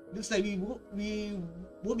looks like we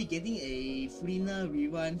will be getting a Furina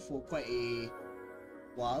rerun for quite a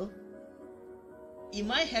while. It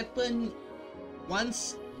might happen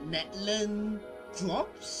once Netland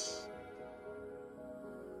drops.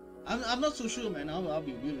 I'm not so sure, man. I'll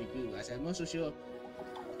be real with you guys. I'm not so sure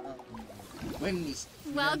when is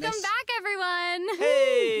Welcome back, everyone!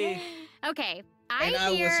 Hey! Okay, And I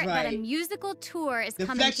I hear was that a right. musical tour is The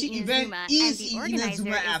coming to flagship event Inazuma, and is the in organizer Inazuma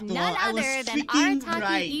is after none all. I was other than freaking Arataki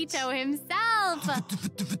right. Ito himself.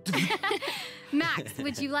 Max,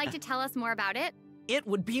 would you like to tell us more about it? It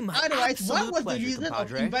would be my Otherwise, what absolute was the pleasure, reason of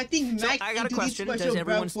compadre. inviting So Max I got a into question. this Does special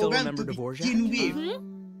everyone still program remember to Dvorak? begin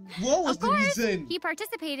with? what was of course, the reason? He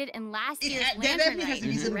participated in last year's There Lantern has a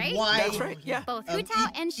reason right? why. That's right, yeah. Both Hu Tao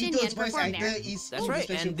and Xin Yan performed there. That's right,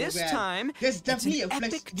 and this time, there's definitely it's an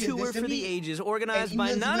epic tour for the ages organized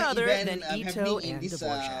by an none other event, than Ito and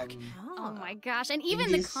Dvorak. Oh my gosh, and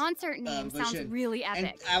even the concert name sounds really epic.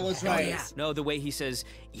 And I was right. Oh, yeah. No, the way he says,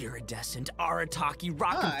 iridescent Arataki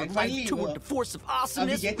rockin' for life tour, the force of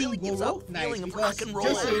awesomeness really gives out a feeling of rock and roll.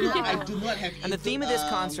 Just so you know, I do not have and the theme of this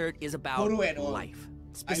concert is about life.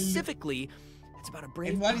 Specifically, it's about a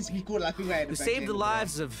brave puppy who saved the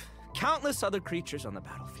lives of countless other creatures on the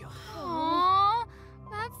battlefield. Aww,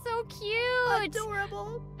 that's so cute.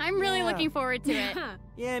 Adorable. I'm really looking forward to it.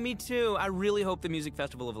 Yeah, me too. I really hope the Music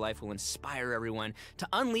Festival of Life will inspire everyone to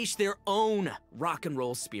unleash their own rock and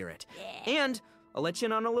roll spirit. Yeah. And I'll let you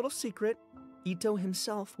in on a little secret. Ito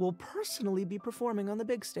himself will personally be performing on the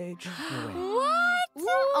big stage. What?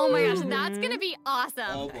 Oh my gosh, that's gonna be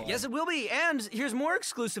awesome. Yes, it will be. And here's more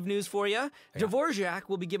exclusive news for you. Dvorak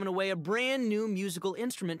will be giving away a brand new musical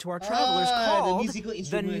instrument to our travelers called the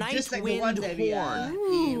Nightwind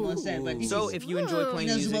Horn. So if you enjoy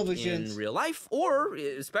playing music in real life, or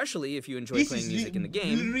especially if you enjoy playing music in the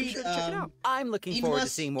game, be sure to check it out. I'm looking forward to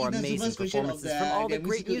seeing more amazing performances from all the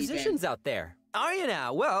great musicians out there. Are you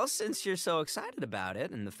now? Well, since you're so excited about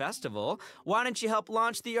it and the festival, why don't you help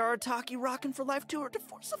launch the Arataki Rockin' for Life Tour to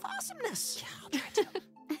Force of Awesomeness? Yeah, I'll try to.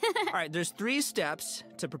 All right, there's 3 steps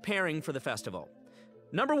to preparing for the festival.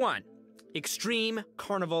 Number 1, Extreme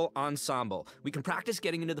Carnival Ensemble. We can practice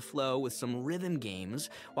getting into the flow with some rhythm games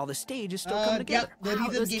while the stage is still coming together. Wow,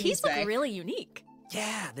 those keys look really unique.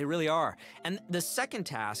 Yeah, they really are. And the second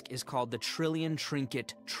task is called the Trillion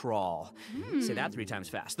Trinket Trawl. Say that 3 times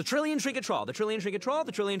fast. The Trillion Trinket Trawl, the Trillion Trinket Trawl,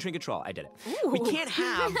 the Trillion Trinket Trawl. I did it. Ooh. We can't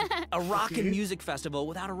have a rockin' music festival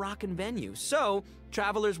without a rockin' venue. So,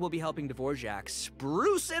 travelers will be helping Dvorak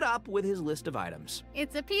spruce it up with his list of items.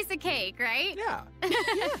 It's a piece of cake, right? Yeah.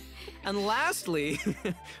 Yeah. And lastly,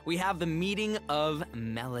 we have the Meeting of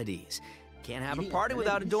Melodies. Can't have a party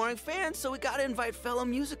without adoring fans, so we gotta invite fellow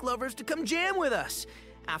music lovers to come jam with us.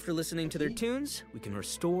 After listening to their tunes, we can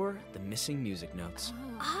restore the missing music notes.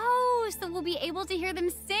 Oh, so we'll be able to hear them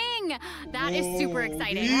sing. That is super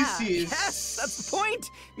exciting. Yes, that's the point.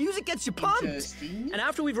 Music gets you pumped. And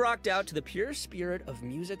after we've rocked out to the pure spirit of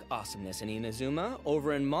music awesomeness in Inazuma,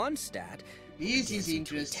 over in Mondstadt, this is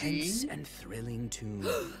interesting. Tense and thrilling tune.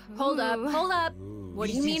 Hold up. What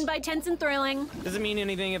do you mean by tense and thrilling? Does it mean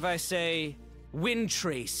anything if I say Wind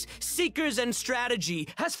Trace, Seekers and Strategy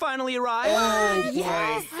has finally arrived? Oh,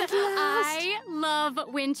 yes! I love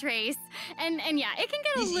Wind Trace. And yeah, it can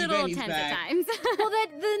get a little tense at times. Well,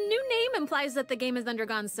 the new name implies that the game has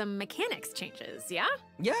undergone some mechanics changes, yeah?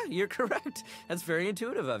 Yeah, you're correct. That's very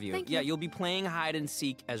intuitive of you. Thank you. Yeah, you'll be playing hide and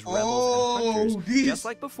seek as rebels and hunters, just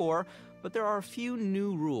like before, but there are a few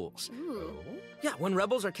new rules. Ooh. Yeah, when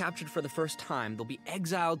rebels are captured for the first time, they'll be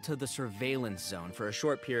exiled to the surveillance zone for a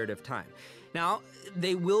short period of time. Now,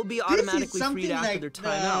 they will be automatically freed after their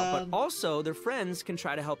time out, but also their friends can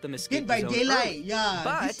try to help them escape the zone early. Yeah,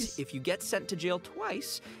 but if you get sent to jail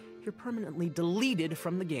twice, you're permanently deleted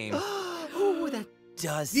from the game. Oh, that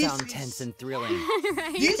does sound tense and thrilling.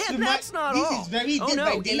 Right? That's not all. This is very oh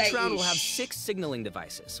no, Dead by each round will have Daylight-ish. 6 signaling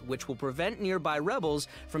devices, which will prevent nearby rebels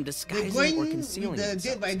from disguising or concealing themselves.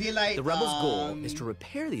 Dead by Daylight, The rebels' goal is to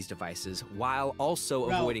repair these devices while also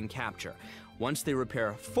avoiding capture. Once they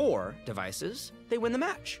repair 4 devices, they win the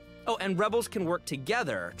match. Oh, and rebels can work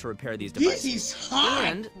together to repair these devices. This is hard!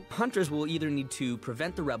 And hunters will either need to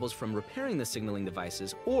prevent the rebels from repairing the signaling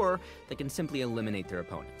devices, or they can simply eliminate their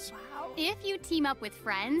opponents. If you team up with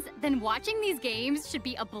friends, then watching these games should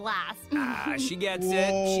be a blast. She gets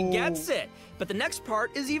it. She gets it. But the next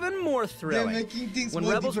part is even more thrilling. When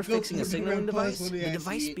rebels are fixing a signaling device, the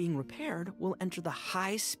device being repaired will enter the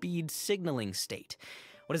high-speed signaling state.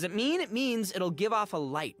 What does it mean? It means it'll give off a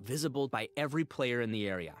light visible by every player in the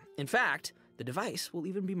area. In fact, the device will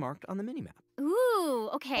even be marked on the minimap. Ooh,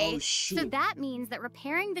 okay. Oh, shoot. So that means that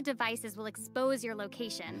repairing the devices will expose your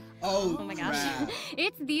location. Oh my gosh. crap.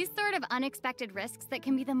 It's these sort of unexpected risks that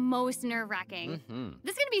can be the most nerve-wracking.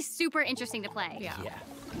 This is gonna be super interesting to play. Yeah.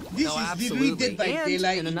 This No, is absolutely. literally Dead by And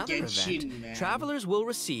Daylight in another Genshin, event, man. travelers will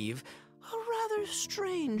receive a rather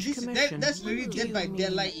strange commission. That's literally Dead by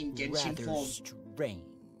Daylight in Genshin Rather form. strange.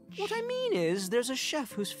 What I mean is, there's a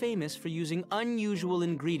chef who's famous for using unusual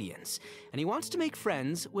ingredients, and he wants to make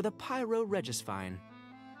friends with a Pyro Regisfine.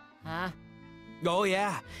 Huh? Oh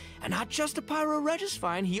yeah, and not just a Pyro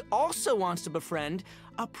Regisfine, he also wants to befriend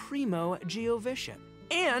a Primo Geovician,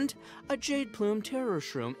 and a Jade Plume Terror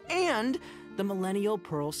Shroom, and the Millennial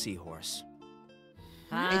Pearl Seahorse.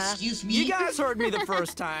 Excuse me? You guys heard me the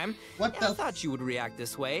first time. What I thought you would react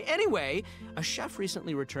this way. Anyway, a chef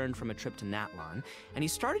recently returned from a trip to Natlan, and he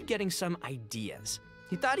started getting some ideas.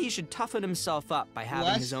 He thought he should toughen himself up by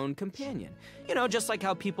having his own companion. You know, just like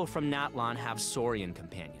how people from Natlan have Saurian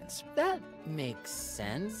companions. That makes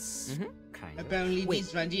sense. Kind of. Apparently,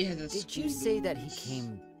 this Ranji has a Did you say that he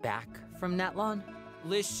came back from Natlan?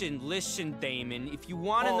 Listen, Damon. If you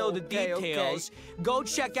want to know the details, go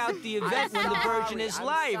check out the event when the version is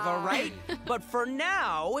live, all right? But for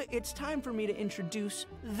now, it's time for me to introduce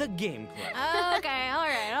the game club. Okay, all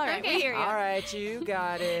right. Okay. We hear you. All right, you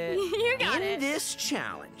got it. You got it. In this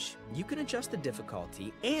challenge, you can adjust the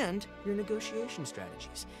difficulty and your negotiation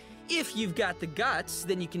strategies. If you've got the guts,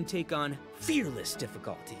 then you can take on fearless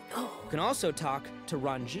difficulty. You can also talk to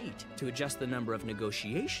Ranjit to adjust the number of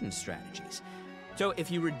negotiation strategies. So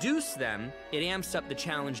if you reduce them, it amps up the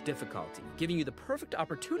challenge difficulty, giving you the perfect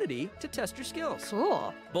opportunity to test your skills.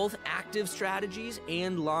 Cool. Both active strategies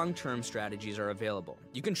and long-term strategies are available.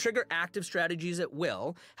 You can trigger active strategies at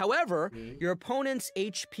will. However, your opponent's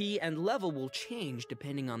HP and level will change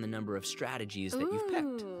depending on the number of strategies that you've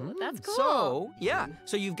picked. That's cool.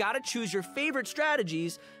 So you've got to choose your favorite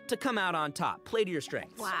strategies to come out on top. Play to your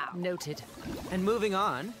strengths. Wow. Noted. And moving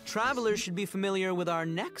on, travelers should be familiar with our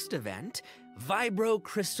next event, Vibro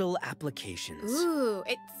Crystal Applications. Ooh,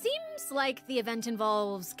 it seems like the event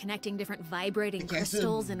involves connecting different vibrating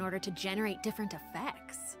crystals in order to generate different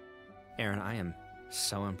effects. Aaron, I am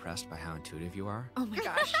so impressed by how intuitive you are. Oh my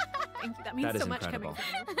gosh. Thank you. That means so much coming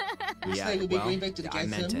from you. Yeah, I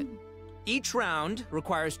meant it. Each round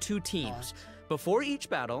requires 2 teams. Before each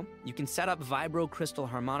battle, you can set up Vibro Crystal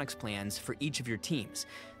Harmonics plans for each of your teams.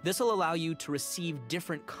 This will allow you to receive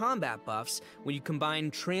different combat buffs when you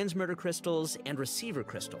combine transmitter crystals and receiver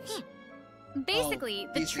crystals. Basically,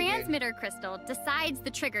 the transmitter crystal decides the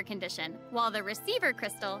trigger condition, while the receiver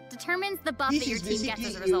crystal determines the buff that your team gets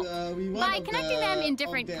as a result. By connecting them in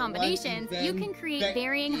different combinations, you can create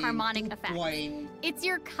varying harmonic effects. It's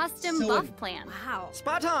your custom buff plan. Wow.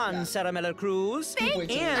 Spot on, Sarah Miller Cruz.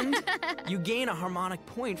 Thank you. And you gain a harmonic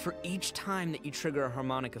point for each time that you trigger a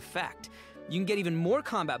harmonic effect. You can get even more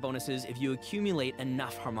combat bonuses if you accumulate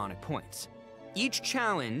enough harmonic points. Each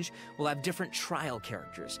challenge will have different trial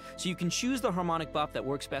characters, so you can choose the harmonic buff that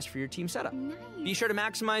works best for your team setup. Nice. Be sure to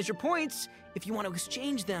maximize your points if you want to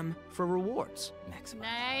exchange them for rewards.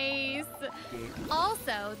 Nice.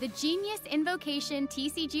 Also, the Genius Invocation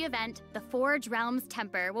TCG event, the Forge Realms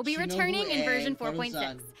Temper, will be returning in version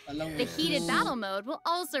 4.6. The Heated Battle mode will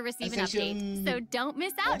also receive an update, so don't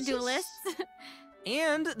miss out, duelists.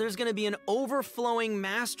 And there's going to be an overflowing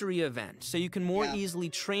mastery event, so you can more easily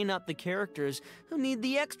train up the characters who need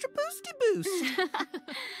the extra boosty boost.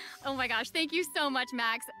 Oh my gosh, thank you so much,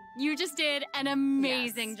 Max. You just did an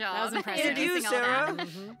amazing job. That was impressive. Thank you, Sarah.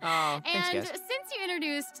 And thanks, guys. since you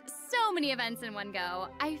introduced so many events in one go,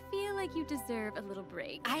 I feel like you deserve a little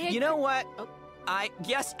break. You know what?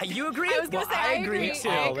 Yes, you agree? I was going to say, I agree too.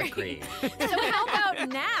 I'll agree. So how about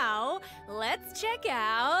now, let's check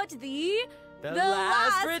out the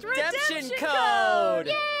last redemption code!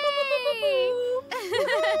 Yay!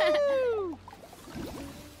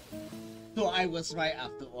 So I was right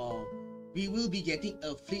after all. We will be getting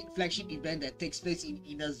a flagship event that takes place in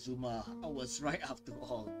Inazuma. I was right after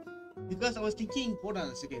all. Because I was thinking, hold on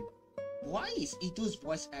a second. Why is Ito's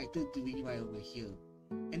voice actor doing right over here?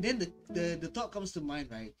 And then the thought comes to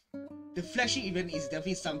mind, right? The flagship event is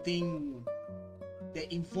definitely something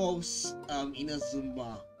that involves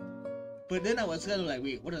Inazuma. But then I was kind of like,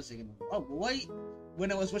 wait, hold on a second. Oh, why?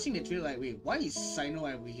 When I was watching the trailer, like, wait, why is Sino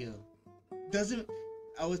over here?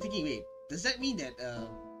 I was thinking, wait, does that mean that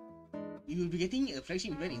we will be getting a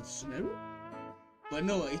flagship event in Sumeru? But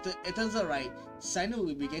no, it turns out right. Sino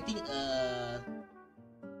will be getting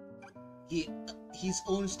his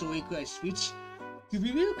own story quest, which to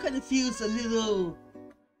be real kind of feels a little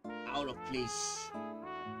out of place.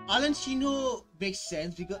 Arlecchino makes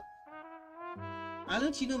sense,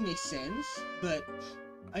 but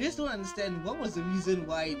I just don't understand what was the reason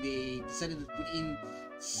why they decided to put in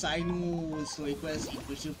Sino's story quest in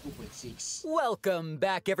version 4.6. Welcome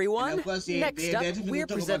back, everyone. Next up, we're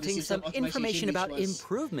presenting some information about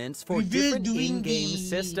improvements for different in-game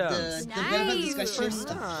systems.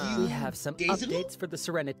 First up, we have some updates for the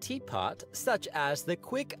Serenity Pot, such as the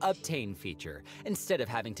Quick Obtain feature. Instead of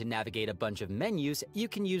having to navigate a bunch of menus, you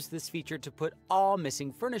can use this feature to put all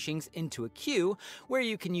missing furnishings into a queue, where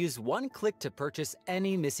you can use one click to purchase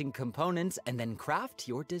any missing components and then craft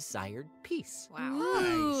your desired piece. Wow.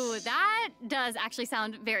 Ooh, that does actually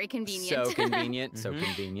sound very convenient. So convenient, so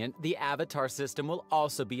convenient. The avatar system will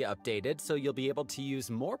also be updated, so you'll be able to use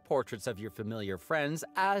more portraits of your familiar friends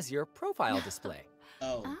as your profile display.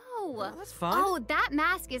 Oh, that's fun. Oh, that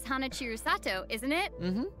mask is Hanachiru Sato, isn't it?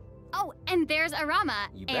 Mm-hmm. Oh, and there's Arama,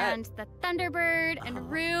 You bet. and the Thunderbird, and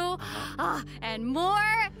Rue, and more.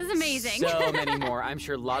 This is amazing. So many more. I'm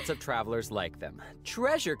sure lots of travelers like them.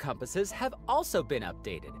 Treasure compasses have also been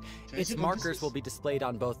updated. Its markers will be displayed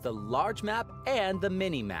on both the large map and the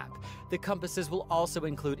mini map. The compasses will also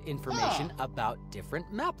include information about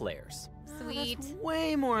different map layers. Sweet.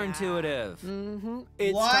 Way more intuitive.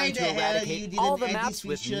 It's Why time the to hell you eradicate didn't all the add maps this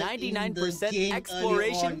with feature in the 99% game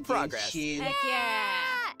exploration early on, progress. Genshin? Heck yeah!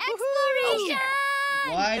 Exploration!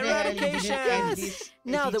 Why the hell you didn't add Eradication! this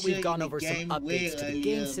Now that feature we've gone in the over some game updates way to the earlier,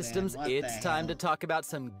 game man? systems, What it's the time hell? to talk about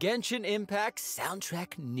some Genshin Impact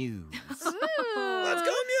soundtrack news. Let's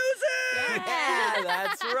go music! Yeah,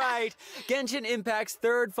 that's right. Genshin Impact's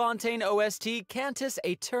third Fontaine OST, Cantus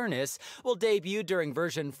Aeternus, will debut during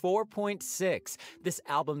version 4.6. This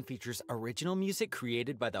album features original music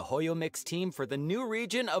created by the Hoyo Mix team for the new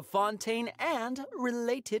region of Fontaine and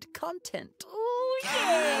related content. Ooh,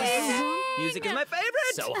 yeah. Music is my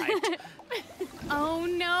favorite! So hyped. Oh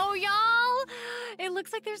no, y'all! It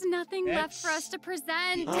looks like there's nothing left for us to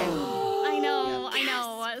present. I know.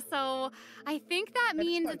 So I think that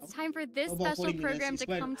means it's time for this About special 40 minutes, program it's to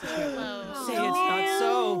quite- come to it's a quite- close. Say it's not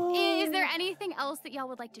so. Is there anything else that y'all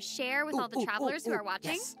would like to share with all the travelers who are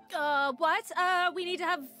watching? Yes. What? We need to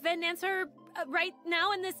have an answer right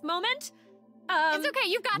now in this moment? It's okay,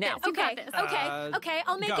 you've got Now. this. You got this. Okay,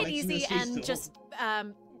 I'll make go. it easy Let's and do just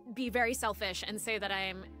be very selfish and say that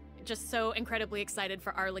I'm just so incredibly excited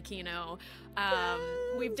for Arlecchino.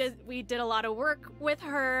 We did a lot of work with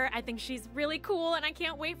her. I think she's really cool, and I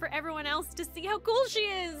can't wait for everyone else to see how cool she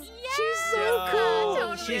is. She's so cool.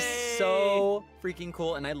 Totally. She's so freaking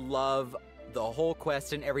cool, and I love the whole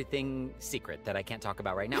quest and everything secret that I can't talk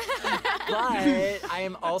about right now. But I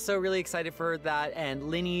am also really excited for that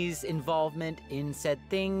and Linny's involvement in said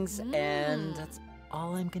things, and that's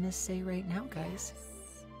all I'm gonna say right now, guys.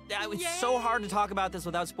 It's so hard to talk about this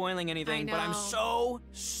without spoiling anything, but I'm know.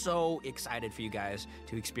 so excited for you guys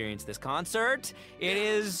to experience this concert. It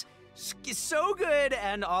is so good,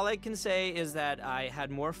 and all I can say is that I had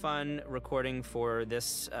more fun recording for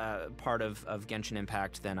this part of Genshin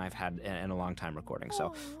Impact than I've had in a long time recording.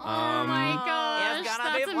 So, Oh my gosh, it's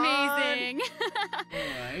gonna be that's fun. amazing.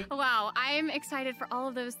 Alright. Wow, I'm excited for all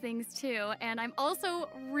of those things too, and I'm also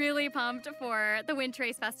really pumped for the Wind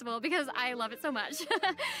Trace Festival because I love it so much.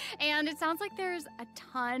 And it sounds like there's a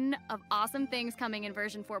ton of awesome things coming in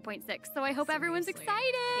version 4.6, so I hope everyone's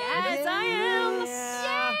excited. Yes, I am.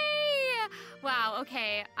 Yeah. Yay! Wow,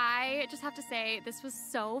 okay, I just have to say, this was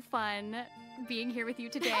so fun being here with you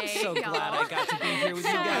today. I'm so y'all. glad I got to be here with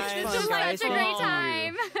you guys. This was such a great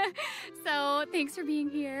time. So thanks for being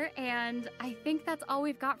here, and I think that's all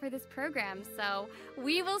we've got for this program. So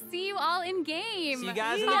we will see you all in game. See you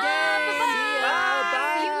guys in the Bye. game. Bye.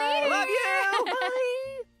 Bye. See you later. I love you.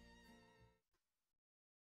 Bye.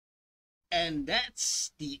 And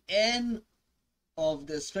that's the end of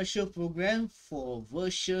the special program for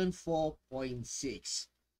version 4.6.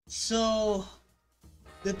 So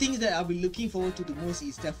the things that I'll be looking forward to the most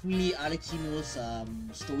is definitely Arlecchino's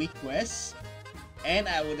stoic quest, and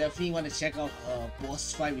I would definitely want to check out her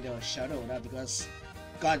boss fight without a shadow now, because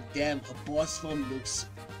goddamn, her boss form looks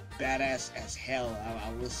badass as hell.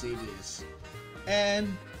 I will say this.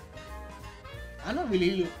 And I'm not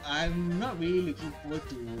really looking forward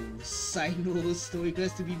to Sino's story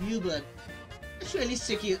quest to be viewed, but I should at least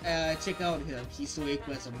check out his story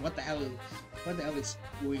quest and what the hell is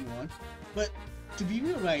going on. But to be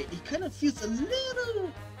real, right, it kind of feels a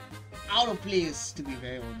little out of place, to be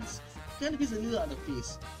very honest. It kind of feels a little out of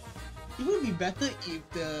place. It would be better if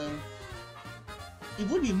it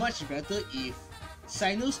would be much better if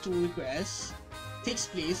Sino's story quest takes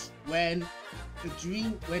place whenever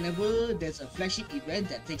there's a flagship event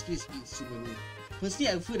that takes place in Sumeru.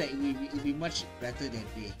 Personally, I feel that it will be much better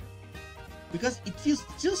that way, because it feels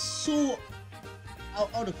just so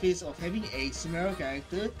out of place of having a Sumeru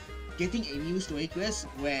character getting a new story quest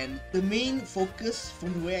when the main focus,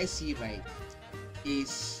 from the way I see it, right,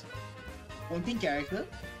 is Fontaine character,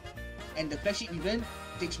 and the flagship event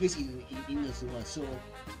takes place in Inazuma. So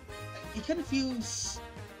it kind of feels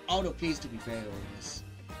out of place, to be very honest.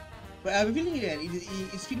 But I'm feeling that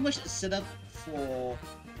it's pretty much a setup for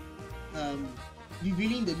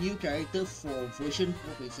revealing the new character for version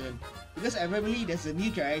 4.7, because apparently there's a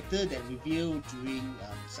new character that revealed during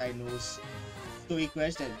Sino's story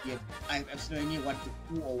quest that I have absolutely no idea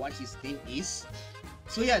who or what his name is.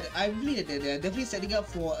 So yeah, I believe that they're definitely setting up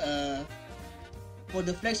for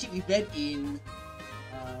the flagship event in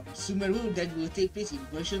Sumeru that will take place in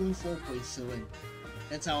version 4.7.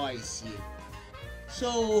 That's how I see it.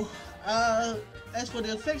 So as for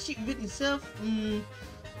the flagship event itself,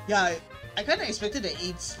 yeah, I kind of expected that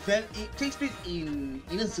it takes place in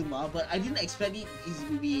Inazuma, but I didn't expect it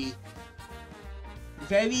will be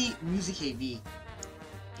very music heavy.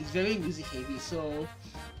 It's very music heavy, so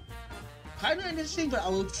kind of interesting. But I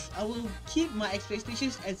will keep my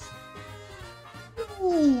expectations as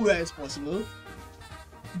low as possible.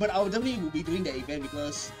 But I will definitely be doing that event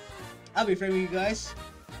because I'll be frank with you guys.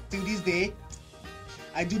 Till this day,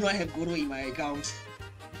 I do not have Goro in my account.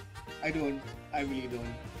 I really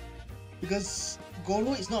don't. Because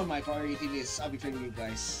Goro is not my priority list, I'll be frank with you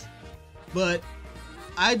guys. But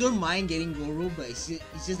I don't mind getting Goro, but it's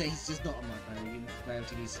just that he's just not on my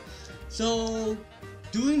priority list. So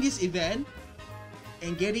doing this event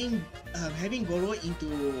and having Goro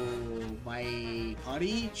into my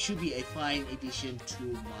party should be a fine addition to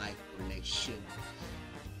my collection.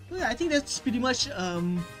 So yeah, I think that's pretty much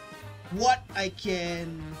what I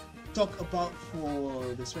can talk about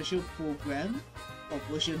for the special program of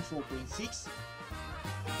version 4.6.